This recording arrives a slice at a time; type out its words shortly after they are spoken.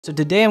So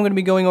today I'm going to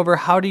be going over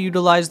how to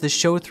utilize the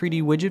Show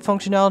 3D Widget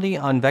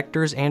functionality on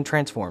vectors and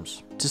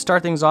transforms. To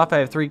start things off, I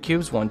have 3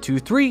 cubes, 1, 2,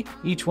 3.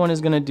 Each one is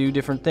going to do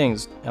different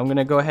things. I'm going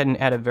to go ahead and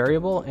add a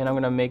variable, and I'm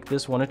going to make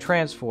this one a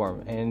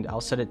transform, and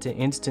I'll set it to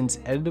instance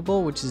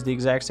editable, which is the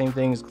exact same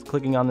thing as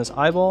clicking on this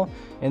eyeball.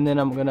 And then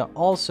I'm going to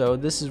also,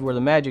 this is where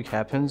the magic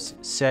happens,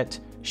 set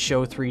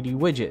Show 3D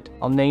Widget.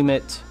 I'll name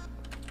it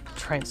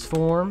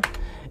transform.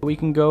 We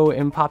can go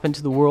and pop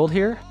into the world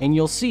here, and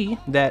you'll see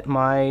that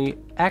my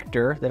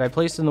actor that I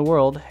placed in the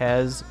world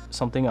has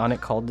something on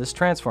it called this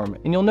transform.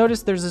 And you'll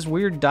notice there's this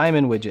weird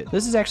diamond widget.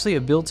 This is actually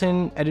a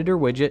built-in editor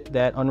widget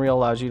that Unreal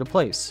allows you to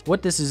place.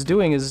 What this is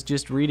doing is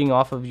just reading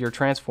off of your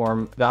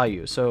transform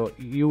value. So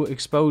you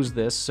expose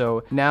this,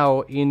 so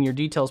now in your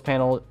details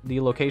panel,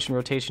 the location,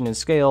 rotation, and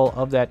scale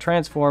of that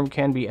transform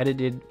can be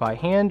edited by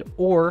hand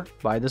or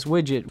by this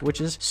widget, which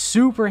is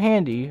super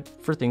handy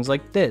for things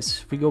like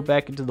this. If we go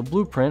back into the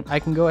blueprint, I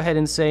can go ahead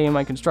and say in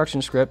my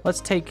construction script,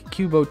 let's take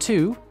cube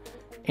 02,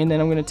 and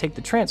then I'm going to take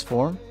the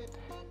transform,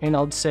 and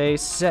I'll say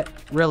set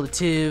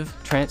relative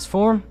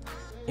transform,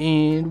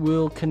 and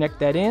we'll connect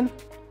that in.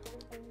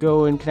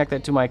 Go and connect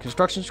that to my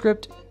construction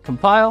script,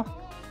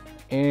 compile,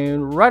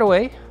 and right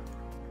away,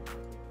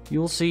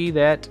 you'll see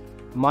that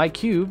my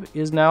cube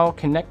is now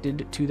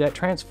connected to that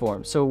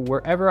transform. So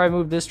wherever I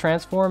move this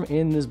transform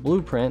in this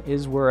blueprint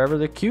is wherever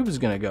the cube is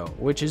going to go,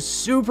 which is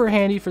super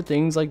handy for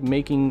things like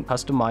making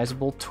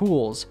customizable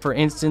tools. For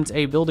instance,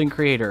 a building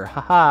creator.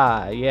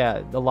 Haha,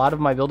 yeah, a lot of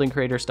my building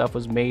creator stuff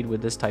was made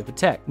with this type of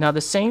tech. Now the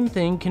same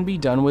thing can be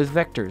done with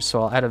vectors.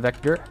 So I'll add a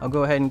vector. I'll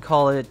go ahead and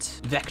call it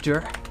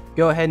vector.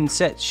 Go ahead and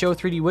set Show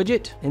 3D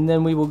Widget, and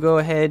then we will go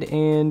ahead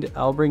and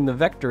I'll bring the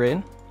vector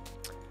in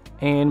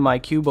and my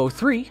cube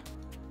 03.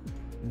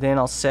 Then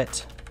I'll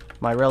set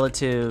my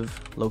relative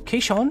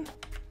location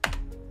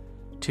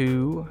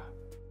to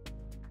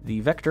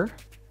the vector.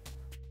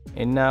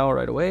 And now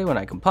right away when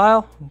I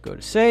compile, go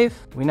to save,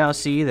 we now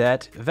see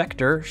that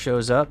vector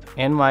shows up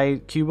and my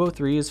cube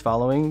 03 is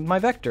following my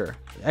vector.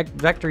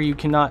 Vector you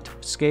cannot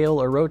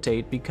scale or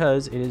rotate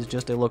because it is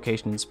just a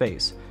location in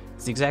space.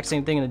 It's the exact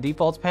same thing in the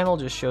defaults panel,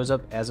 just shows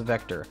up as a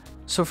vector.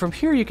 So from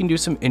here you can do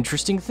some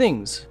interesting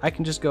things. I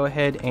can just go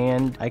ahead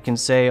and I can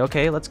say,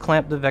 okay, let's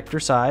clamp the vector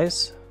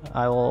size.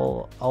 I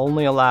will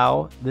only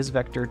allow this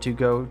vector to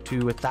go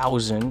to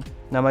 1,000.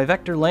 Now my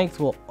vector length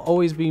will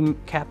always be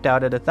capped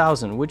out at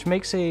 1,000, which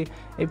makes a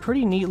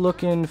pretty neat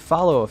looking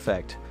follow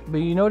effect. But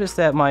you notice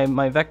that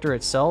my vector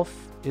itself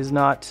is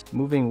not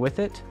moving with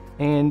it.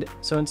 And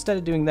so instead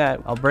of doing that,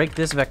 I'll break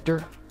this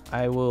vector.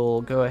 I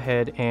will go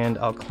ahead and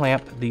I'll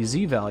clamp the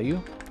Z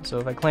value. So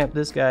if I clamp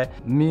this guy,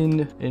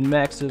 min and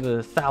max of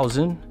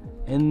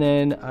 1,000, and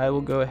then I will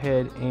go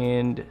ahead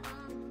and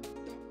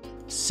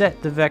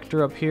set the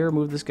vector up here,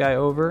 move this guy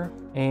over,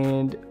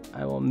 and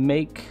I will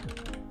make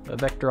a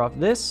vector off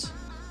this,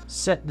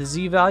 set the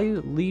Z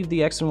value, leave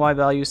the X and Y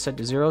values set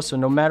to 0, so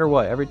no matter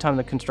what, every time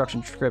the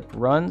construction script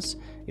runs,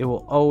 it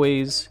will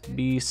always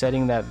be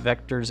setting that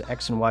vector's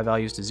X and Y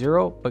values to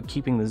 0, but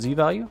keeping the Z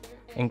value,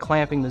 and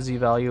clamping the Z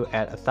value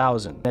at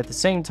 1,000. At the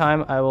same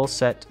time, I will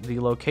set the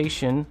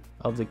location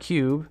of the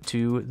cube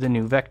to the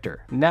new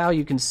vector. Now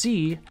you can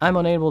see I'm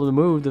unable to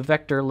move the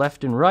vector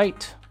left and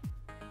right,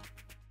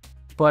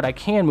 but I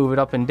can move it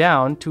up and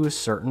down to a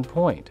certain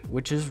point,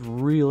 which is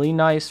really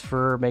nice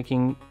for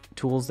making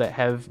tools that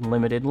have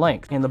limited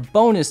length. And the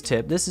bonus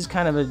tip, this is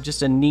kind of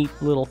just a neat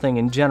little thing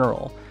in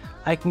general.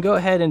 I can go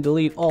ahead and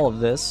delete all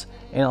of this,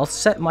 and I'll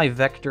set my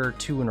vector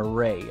to an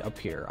array up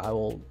here. I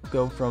will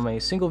go from a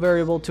single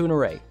variable to an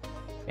array.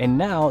 And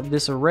now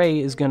this array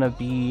is going to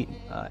be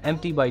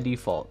empty by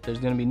default. There's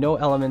going to be no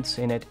elements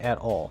in it at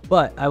all.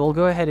 But I will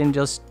go ahead and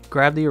just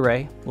grab the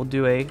array. We'll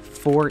do a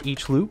for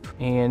each loop,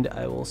 and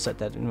I will set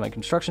that in my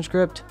construction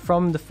script.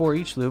 From the for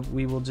each loop,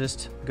 we will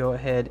just go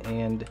ahead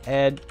and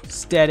add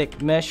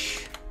static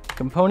mesh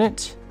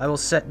component. I will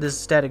set this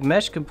static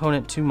mesh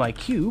component to my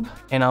cube,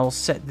 and I will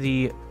set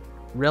the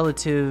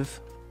relative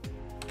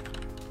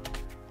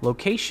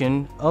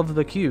location of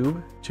the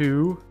cube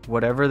to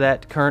whatever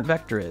that current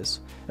vector is.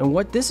 And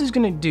what this is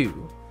going to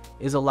do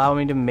is allow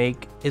me to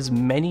make as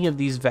many of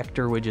these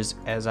vector widgets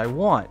as I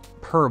want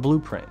per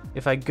blueprint.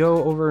 If I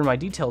go over in my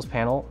details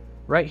panel,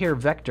 right here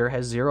vector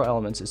has 0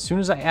 elements. As soon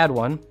as I add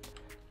one,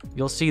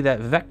 you'll see that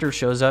vector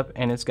shows up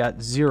and it's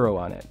got 0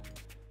 on it.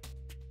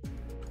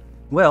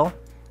 Well,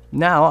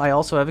 now I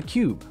also have a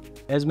cube.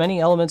 As many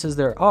elements as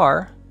there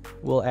are,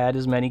 will add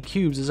as many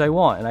cubes as I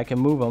want, and I can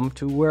move them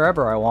to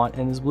wherever I want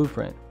in this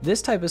blueprint.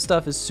 This type of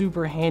stuff is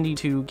super handy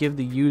to give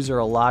the user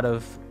a lot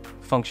of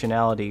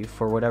functionality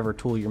for whatever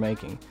tool you're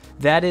making.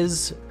 That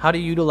is how to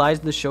utilize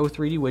the Show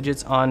 3D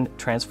widgets on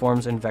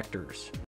transforms and vectors.